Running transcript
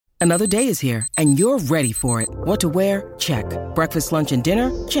Another day is here, and you're ready for it. What to wear? Check. Breakfast, lunch, and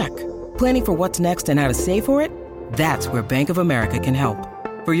dinner? Check. Planning for what's next and how to save for it? That's where Bank of America can help.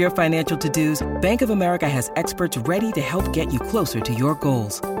 For your financial to-dos, Bank of America has experts ready to help get you closer to your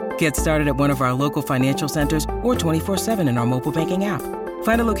goals. Get started at one of our local financial centers or 24/7 in our mobile banking app.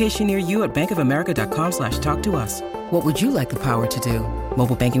 Find a location near you at bankofamerica.com/talktous. What would you like the power to do?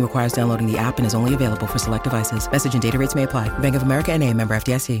 Mobile banking requires downloading the app and is only available for select devices. Message and data rates may apply. Bank of America N.A., member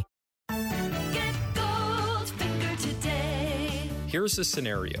FDIC. Here's the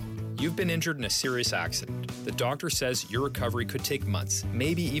scenario. You've been injured in a serious accident. The doctor says your recovery could take months,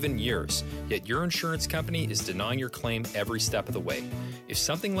 maybe even years, yet your insurance company is denying your claim every step of the way. If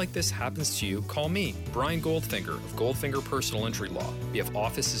something like this happens to you, call me, Brian Goldfinger of Goldfinger Personal Injury Law. We have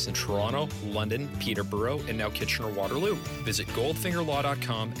offices in Toronto, London, Peterborough, and now Kitchener-Waterloo. Visit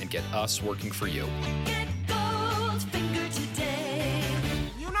goldfingerlaw.com and get us working for you. Get Goldfinger today.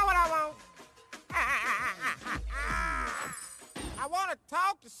 You know what I want? I want to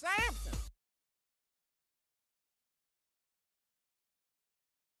talk to Samson.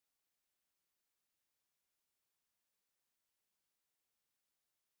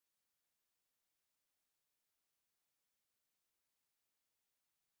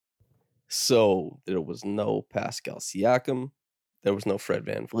 So there was no Pascal Siakam, there was no Fred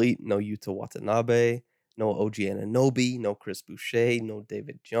VanVleet, no Yuta Watanabe, no OG Anunoby, no Chris Boucher, no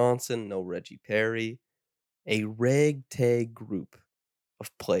David Johnson, no Reggie Perry. A ragtag group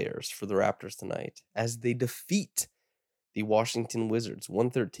of players for the Raptors tonight as they defeat the Washington Wizards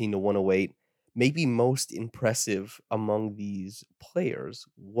 113-108. Maybe most impressive among these players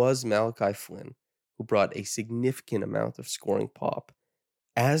was Malachi Flynn, who brought a significant amount of scoring pop,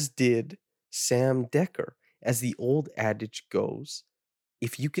 as did Sam Dekker. As the old adage goes,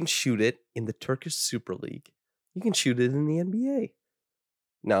 if you can shoot it in the Turkish Super League, you can shoot it in the NBA.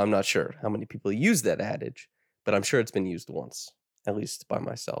 Now, I'm not sure how many people use that adage, but I'm sure it's been used once, at least by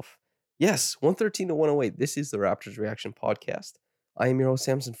myself. Yes, 113-108. This is the Raptors Reaction Podcast. I am your host,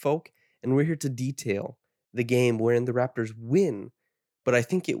 Samson Folk, and we're here to detail the game wherein the Raptors win. But I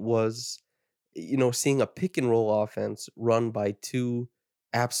think it was, seeing a pick and roll offense run by two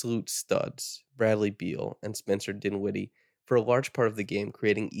absolute studs, Bradley Beal and Spencer Dinwiddie, for a large part of the game,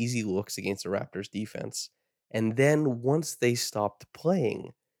 creating easy looks against the Raptors defense. And then once they stopped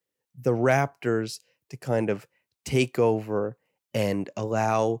playing, the Raptors to kind of take over and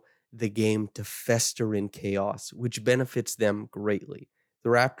allow the game to fester in chaos, which benefits them greatly. The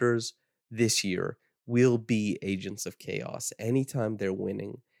Raptors this year will be agents of chaos anytime they're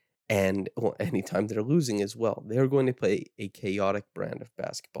winning and anytime they're losing as well. They're going to play a chaotic brand of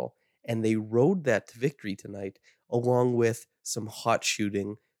basketball, and they rode that to victory tonight, along with some hot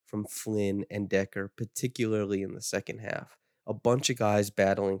shooting from Flynn and Dekker, particularly in the second half. A bunch of guys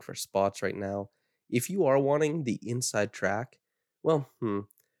battling for spots right now. If you are wanting the inside track, well,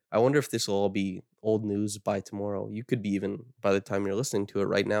 I wonder if this will all be old news by tomorrow. You could be even, by the time you're listening to it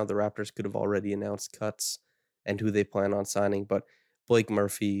right now, the Raptors could have already announced cuts and who they plan on signing. But Blake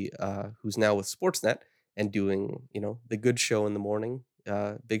Murphy, who's now with Sportsnet and doing, the good show in the morning,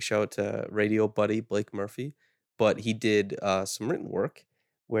 big shout out to radio buddy Blake Murphy, but he did some written work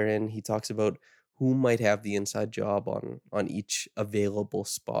wherein he talks about who might have the inside job on each available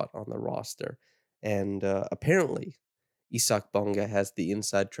spot on the roster. And apparently, Isak Bonga has the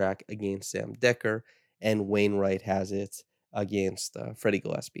inside track against Sam Dekker, and Wainwright has it against Freddie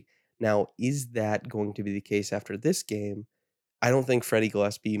Gillespie. Now, is that going to be the case after this game? I don't think Freddie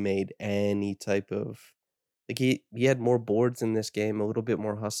Gillespie made any type of... he had more boards in this game, a little bit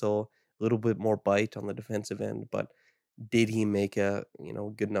more hustle, a little bit more bite on the defensive end, but did he make a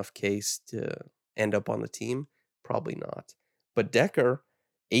good enough case to end up on the team? Probably not. But Dekker,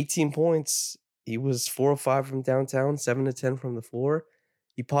 18 points. He was 4 of 5 from downtown, 7 to 10 from the floor.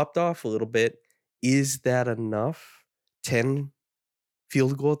 He popped off a little bit. Is that enough? 10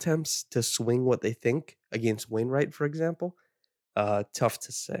 field goal attempts to swing what they think against Wainwright, for example? Tough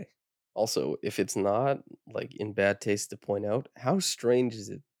to say. Also, if it's not in bad taste to point out, how strange is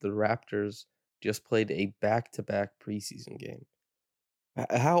it the Raptors just played a back-to-back preseason game?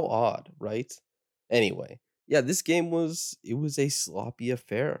 How odd, right? Anyway, yeah, this game was a sloppy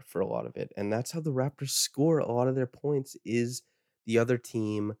affair for a lot of it, and that's how the Raptors score a lot of their points, is the other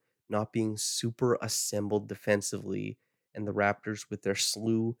team not being super assembled defensively, and the Raptors with their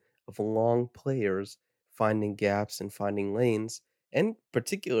slew of long players finding gaps and finding lanes, and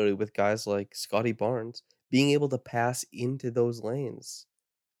particularly with guys like Scotty Barnes being able to pass into those lanes.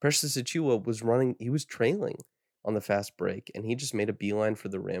 Precious Achiuwa was running, he was trailing on the fast break, and he just made a beeline for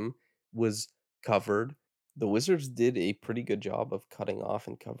the rim, was covered. The Wizards did a pretty good job of cutting off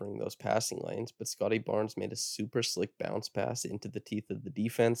and covering those passing lanes, but Scotty Barnes made a super slick bounce pass into the teeth of the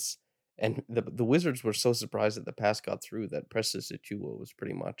defense. And the Wizards were so surprised that the pass got through that Precious Achua was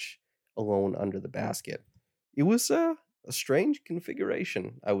pretty much alone under the basket. It was a strange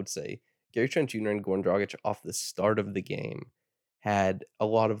configuration, I would say. Gary Trent Jr. and Goran Dragic off the start of the game had a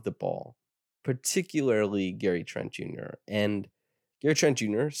lot of the ball, particularly Gary Trent Jr. And Gary Trent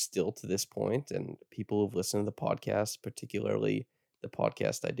Jr. still to this point, and people who've listened to the podcast, particularly the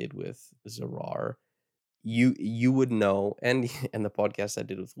podcast I did with Zarar, you would know, and and the podcast I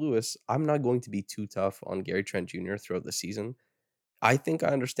did with Lewis, I'm not going to be too tough on Gary Trent Jr. throughout the season. I think I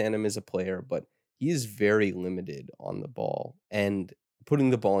understand him as a player, but he is very limited on the ball. And putting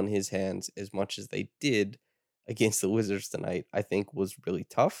the ball in his hands as much as they did against the Wizards tonight, I think was really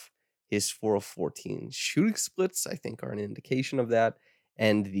tough. His 4 of 14 shooting splits, I think, are an indication of that.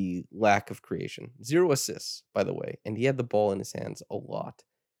 And the lack of creation. 0 assists, by the way. And he had the ball in his hands a lot.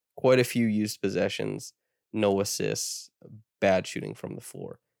 Quite a few used possessions, no assists, bad shooting from the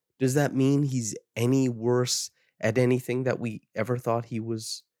floor. Does that mean he's any worse at anything that we ever thought he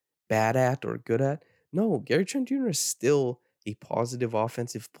was bad at or good at? No, Gary Trent Jr. is still a positive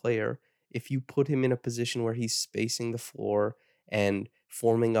offensive player if you put him in a position where he's spacing the floor and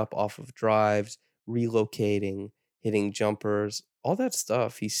forming up off of drives, relocating, hitting jumpers, all that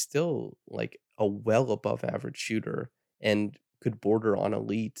stuff. He's still like a well above average shooter and could border on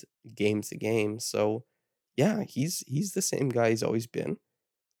elite game to game. So yeah, he's the same guy he's always been.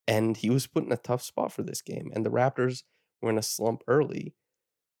 And he was put in a tough spot for this game. And the Raptors were in a slump early,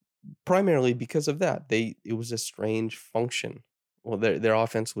 primarily because of that. It was a strange function. Well, their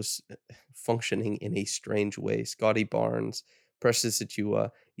offense was functioning in a strange way. Scotty Barnes, Precious Achua,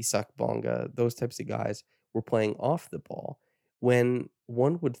 Isaac Bonga, those types of guys were playing off the ball. When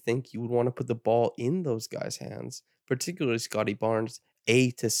one would think you would want to put the ball in those guys' hands, particularly Scotty Barnes, A,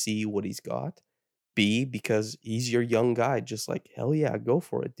 to see what he's got, B, because he's your young guy, just like, hell yeah, go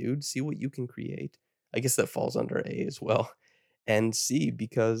for it, dude. See what you can create. I guess that falls under A as well. And C,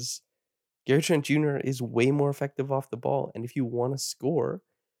 because Gary Trent Jr. is way more effective off the ball. And if you want to score,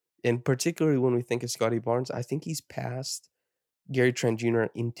 and particularly when we think of Scotty Barnes, I think he's passed Gary Trent Jr.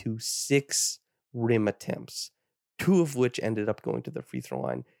 into 6 rim attempts, 2 of which ended up going to the free throw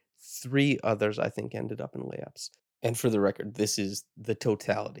line. 3 others, I think, ended up in layups. And for the record, this is the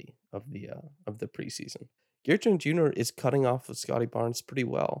totality of the preseason. Gary Trent Jr. is cutting off with Scotty Barnes pretty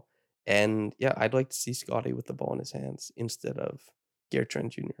well. And yeah, I'd like to see Scotty with the ball in his hands instead of Gary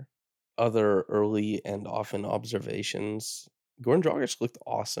Trent Jr. Other early and often observations. Goran Dragic looked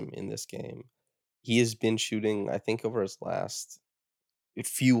awesome in this game. He has been shooting, I think, over his last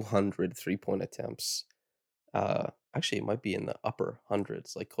few hundred 3-point attempts. Actually, it might be in the upper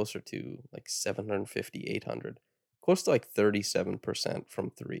hundreds, like closer to like 750, 800, close to like 37% from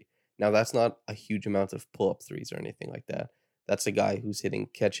 3. Now, that's not a huge amount of pull up threes or anything like that. That's a guy who's hitting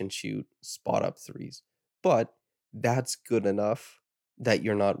catch and shoot, spot up threes. But that's good enough that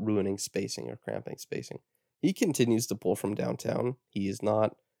you're not ruining spacing or cramping spacing. He continues to pull from downtown. He's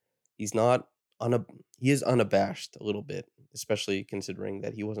not he is unabashed a little bit, especially considering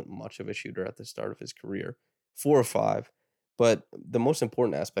that he wasn't much of a shooter at the start of his career. 4 or 5. But the most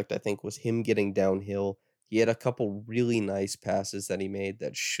important aspect, I think, was him getting downhill. He had a couple really nice passes that he made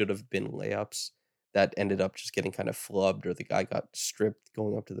that should have been layups that ended up just getting kind of flubbed, or the guy got stripped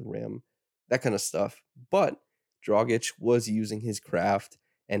going up to the rim, that kind of stuff. But Dragic was using his craft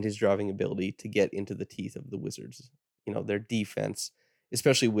and his driving ability to get into the teeth of the Wizards. Their defense,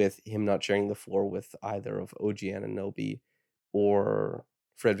 especially with him not sharing the floor with either of OG Anunoby or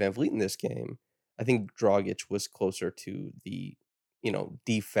Fred VanVleet in this game. I think Dragic was closer to the,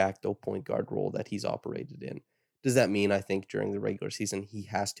 de facto point guard role that he's operated in. Does that mean I think during the regular season he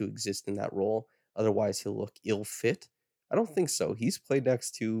has to exist in that role? Otherwise, he'll look ill fit? I don't think so. He's played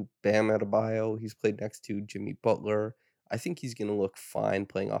next to Bam Adebayo. He's played next to Jimmy Butler. I think he's going to look fine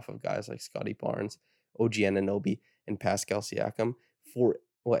playing off of guys like Scotty Barnes, OG Anunoby, and Pascal Siakam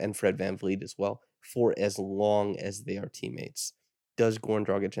and Fred VanVleet as well, for as long as they are teammates. Does Goran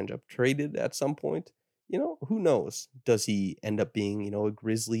Dragic end up traded at some point? Who knows? Does he end up being, a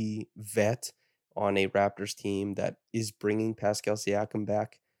Grizzly vet on a Raptors team that is bringing Pascal Siakam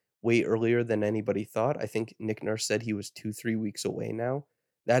back way earlier than anybody thought? I think Nick Nurse said he was 2-3 weeks away now.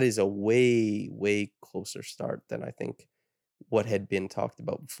 That is a way, way closer start than I think what had been talked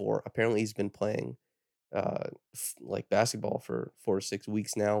about before. Apparently, he's been playing like basketball for 4 or 6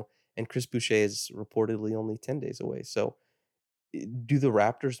 weeks now, and Chris Boucher is reportedly only 10 days away. So do the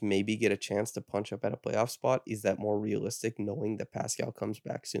Raptors maybe get a chance to punch up at a playoff spot? Is that more realistic knowing that Pascal comes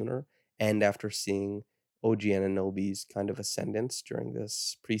back sooner? And after seeing OG Anunoby's kind of ascendance during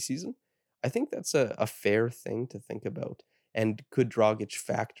this preseason. I think that's a fair thing to think about. And could Dragic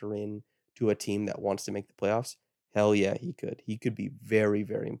factor in to a team that wants to make the playoffs? Hell yeah, he could. He could be very,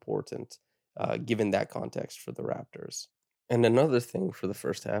 very important given that context for the Raptors. And another thing for the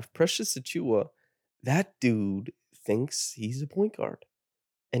first half, Precious Achua, that dude thinks he's a point guard.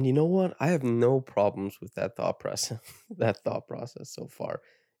 And you know what? I have no problems with that thought process. That thought process so far.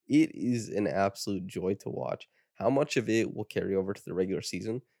 It is an absolute joy to watch. How much of it will carry over to the regular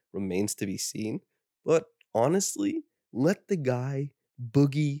season remains to be seen. But honestly, let the guy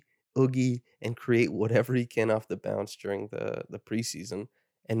boogie, oogie, and create whatever he can off the bounce during the preseason.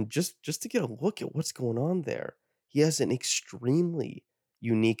 And just to get a look at what's going on there. He has an extremely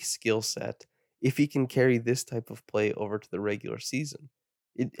unique skill set if he can carry this type of play over to the regular season.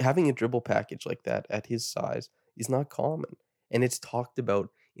 Having a dribble package like that at his size is not common. And it's talked about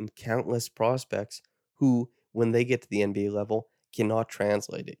in countless prospects who, when they get to the NBA level, cannot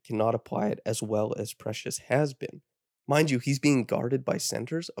translate it, cannot apply it as well as Precious has been. Mind you, he's being guarded by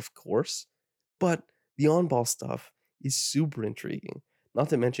centers, of course, but the on ball stuff is super intriguing. Not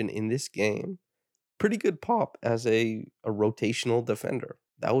to mention, in this game, pretty good pop as a rotational defender.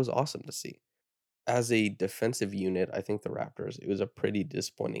 That was awesome to see. As a defensive unit, I think the Raptors, it was a pretty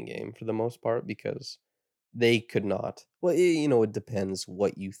disappointing game for the most part because they could not. Well, it depends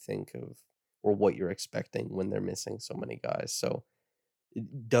what you think of or what you're expecting when they're missing so many guys. So,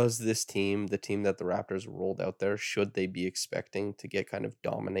 does this team, the team that the Raptors rolled out there, should they be expecting to get kind of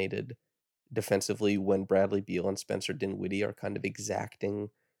dominated defensively when Bradley Beal and Spencer Dinwiddie are kind of exacting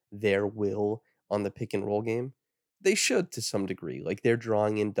their will on the pick and roll game? They should to some degree. Like they're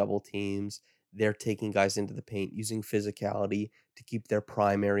drawing in double teams, they're taking guys into the paint, using physicality to keep their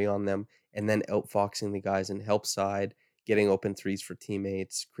primary on them, and then outfoxing the guys in help side, getting open threes for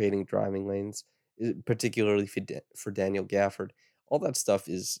teammates, creating driving lanes, particularly for Daniel Gafford. All that stuff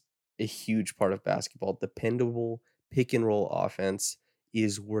is a huge part of basketball. Dependable pick and roll offense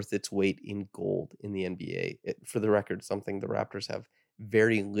is worth its weight in gold in the NBA. For the record, something the Raptors have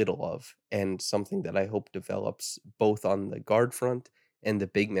very little of, and something that I hope develops both on the guard front and the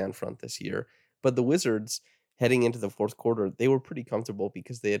big man front this year. But the Wizards, heading into the fourth quarter, they were pretty comfortable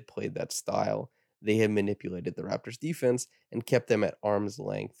because they had played that style. They had manipulated the Raptors defense and kept them at arm's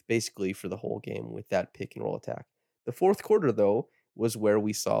length basically for the whole game with that pick and roll attack. The fourth quarter, though, was where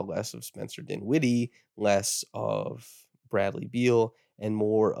we saw less of Spencer Dinwiddie, less of Bradley Beal, and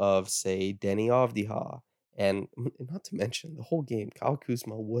more of, say, Denny Avdija. And not to mention, the whole game, Kyle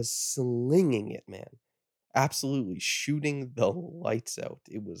Kuzma was slinging it, man. Absolutely shooting the lights out.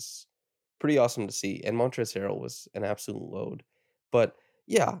 It was pretty awesome to see. And Montrezl Harrell was an absolute load. But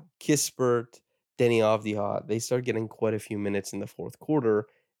yeah, Kispert, Denny Avdija, they start getting quite a few minutes in the fourth quarter,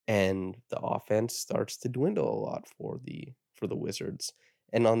 and the offense starts to dwindle a lot for the Wizards.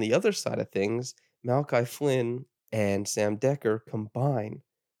 And on the other side of things, Malachi Flynn and Sam Decker combine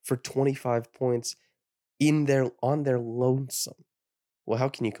for 25 points on their lonesome. Well, how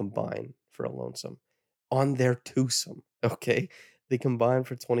can you combine for a lonesome? On their twosome, okay? They combine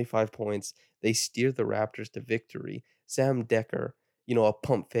for 25 points. They steer the Raptors to victory. Sam Decker, a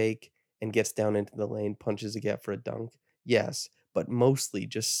pump fake and gets down into the lane, punches a gap for a dunk. Yes, but mostly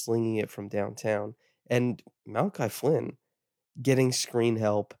just slinging it from downtown. And Malachi Flynn getting screen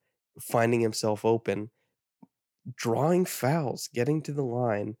help, finding himself open, drawing fouls, getting to the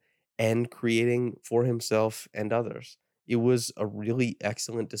line, and creating for himself and others. It was a really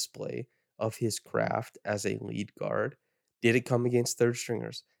excellent display of his craft as a lead guard. Did it come against third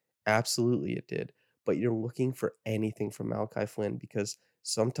stringers? Absolutely, it did. But you're looking for anything from Malachi Flynn because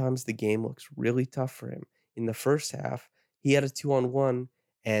sometimes the game looks really tough for him. In the first half, he had a 2-on-1,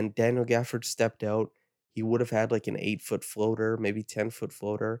 and Daniel Gafford stepped out. He would have had like an 8-foot floater, maybe 10-foot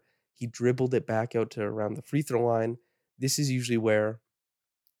floater. He dribbled it back out to around the free throw line. This is usually where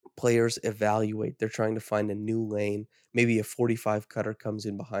players evaluate. They're trying to find a new lane. Maybe a 45 cutter comes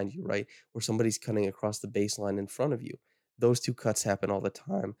in behind you, right? Or somebody's cutting across the baseline in front of you. Those two cuts happen all the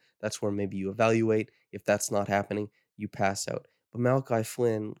time. That's where maybe you evaluate. If that's not happening, you pass out. But Malachi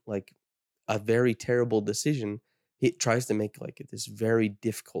Flynn, like a very terrible decision, he tries to make like this very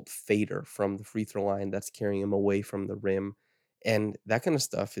difficult fader from the free throw line that's carrying him away from the rim. And that kind of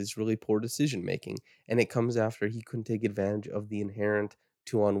stuff is really poor decision making. And it comes after he couldn't take advantage of the inherent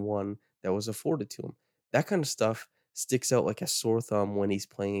 2-on-1 that was afforded to him. That kind of stuff sticks out like a sore thumb when he's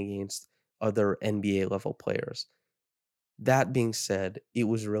playing against other NBA level players. That being said, it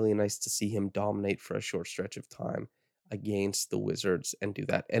was really nice to see him dominate for a short stretch of time against the Wizards and do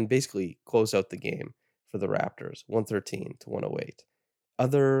that and basically close out the game for the Raptors, 113 to 108.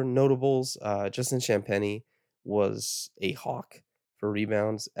 Other notables, Justin Champagny was a hawk for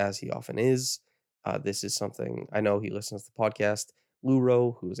rebounds, as he often is. This is something I know he listens to the podcast.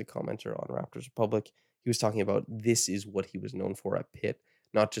 Luro, who is a commenter on Raptors Republic, he was talking about this is what he was known for at Pitt,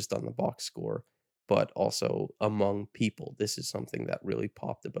 not just on the box score, but also among people. This is something that really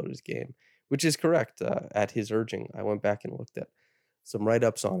popped about his game, which is correct. At his urging, I went back and looked at some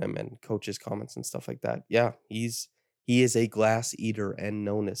write-ups on him and coaches' comments and stuff like that. Yeah, he is a glass eater and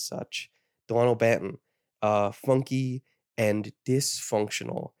known as such. Delano Banton, funky and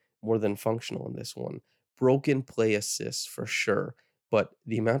dysfunctional more than functional in this one. Broken play assists for sure, but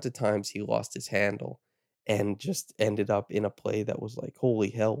the amount of times he lost his handle and just ended up in a play that was like,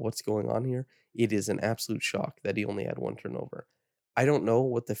 holy hell, what's going on here? It is an absolute shock that he only had one turnover. I don't know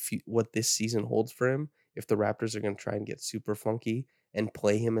what this season holds for him, if the Raptors are going to try and get super funky and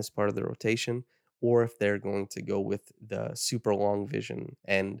play him as part of the rotation, or if they're going to go with the super long vision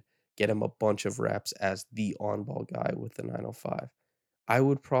and get him a bunch of reps as the on ball guy with the 905. I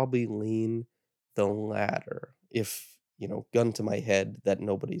would probably lean the latter if, gun to my head that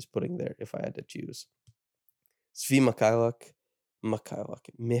nobody's putting there if I had to choose. Svi Mikhailuk.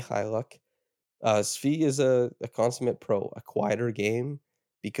 Svi is a consummate pro, a quieter game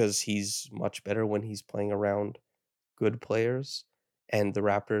because he's much better when he's playing around good players, and the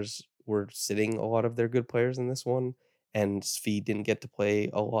Raptors were sitting a lot of their good players in this one, and Svi didn't get to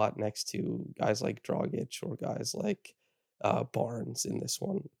play a lot next to guys like Dragic or guys like Barnes in this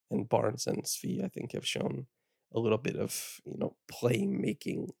one. And Barnes and Svi, I think, have shown a little bit of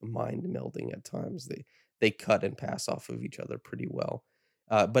playmaking, mind melding at times. They cut and pass off of each other pretty well.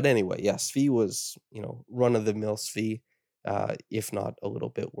 But anyway, yeah, Svi was run of the mill Svi, if not a little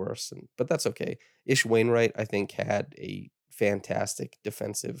bit worse, but that's okay. Ish Wainwright, I think, had a fantastic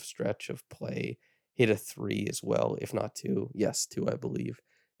defensive stretch of play. Hit a 3 as well, if not 2. Yes, 2, I believe.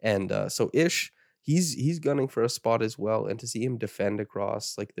 And so Ish, he's gunning for a spot as well. And to see him defend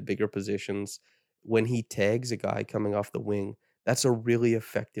across like the bigger positions when he tags a guy coming off the wing, that's a really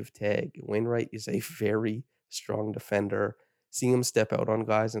effective tag. Wainwright is a very strong defender. Seeing him step out on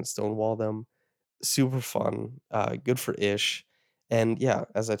guys and stonewall them, super fun. Good for Ish. And yeah,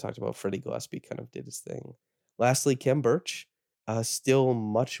 as I talked about, Freddie Gillespie kind of did his thing. Lastly, Kem Birch, still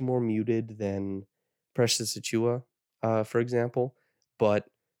much more muted than Precious Achua, for example, but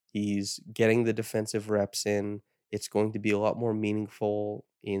he's getting the defensive reps in. It's going to be a lot more meaningful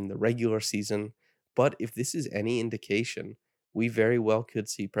in the regular season. But if this is any indication, we very well could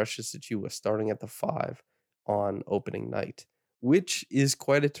see Precious Achua starting at the 5 on opening night, which is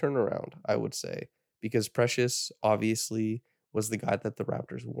quite a turnaround, I would say, because Precious obviously was the guy that the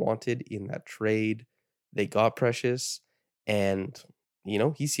Raptors wanted in that trade. They got Precious, and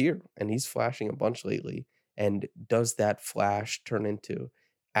he's here and he's flashing a bunch lately. And does that flash turn into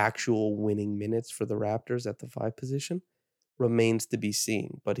actual winning minutes for the Raptors at the 5 position? Remains to be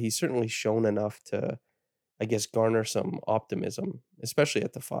seen, but he's certainly shown enough to, I guess, garner some optimism, especially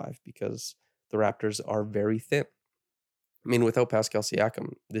at the 5, because the Raptors are very thin. I mean, without Pascal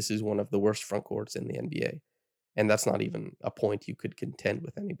Siakam, this is one of the worst front courts in the NBA. And that's not even a point you could contend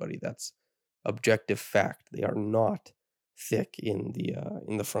with anybody. That's objective fact. They are not thick in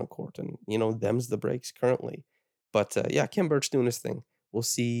the front court, and them's the breaks currently. But yeah, Kem Birch doing his thing. We'll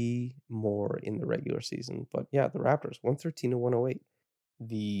see more in the regular season. But yeah, the Raptors 113-108.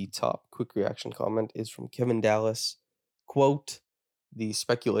 The top quick reaction comment is from Kevin Dallas. Quote, "The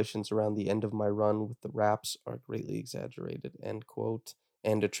speculations around the end of my run with the Raps are greatly exaggerated," end quote,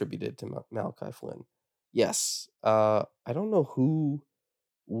 and attributed to Malachi Flynn. Yes, I don't know who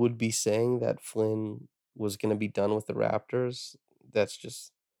would be saying that Flynn was going to be done with the Raptors. That's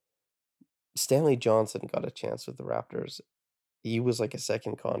just Stanley Johnson got a chance with the Raptors. He was like a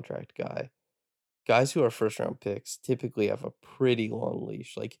second contract guy. Guys who are first round picks typically have a pretty long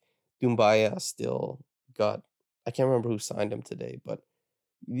leash. Like Doumbia still got, I can't remember who signed him today, but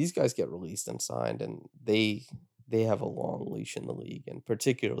these guys get released and signed, and they have a long leash in the league, and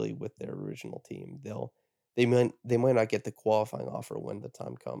particularly with their original team, they might not get the qualifying offer when the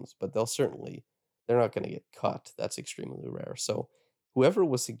time comes, but they're not going to get cut. That's extremely rare. So whoever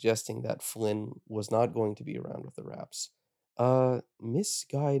was suggesting that Flynn was not going to be around with the Raps,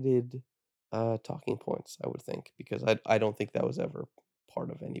 misguided talking points, I would think, because I don't think that was ever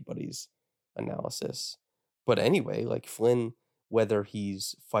part of anybody's analysis. But anyway, like Flynn, whether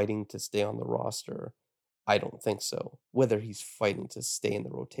he's fighting to stay on the roster, I don't think so. Whether he's fighting to stay in the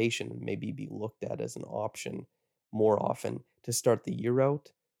rotation and maybe be looked at as an option more often to start the year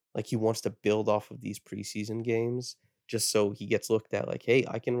out, like he wants to build off of these preseason games just so he gets looked at like, hey,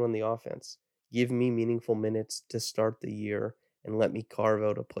 I can run the offense. Give me meaningful minutes to start the year, and let me carve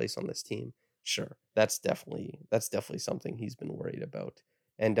out a place on this team. Sure, that's definitely something he's been worried about,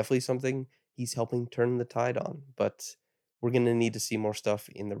 and definitely something he's helping turn the tide on. But we're gonna need to see more stuff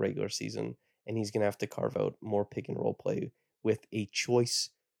in the regular season, and he's gonna have to carve out more pick and roll play with a choice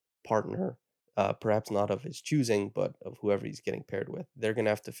partner, perhaps not of his choosing, but of whoever he's getting paired with. They're gonna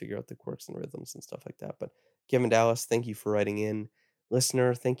have to figure out the quirks and rhythms and stuff like that. But Kevin Dallas, thank you for writing in.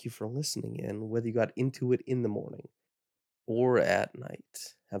 Listener, thank you for listening in, whether you got into it in the morning or at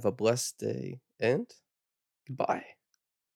night. Have a blessed day and goodbye.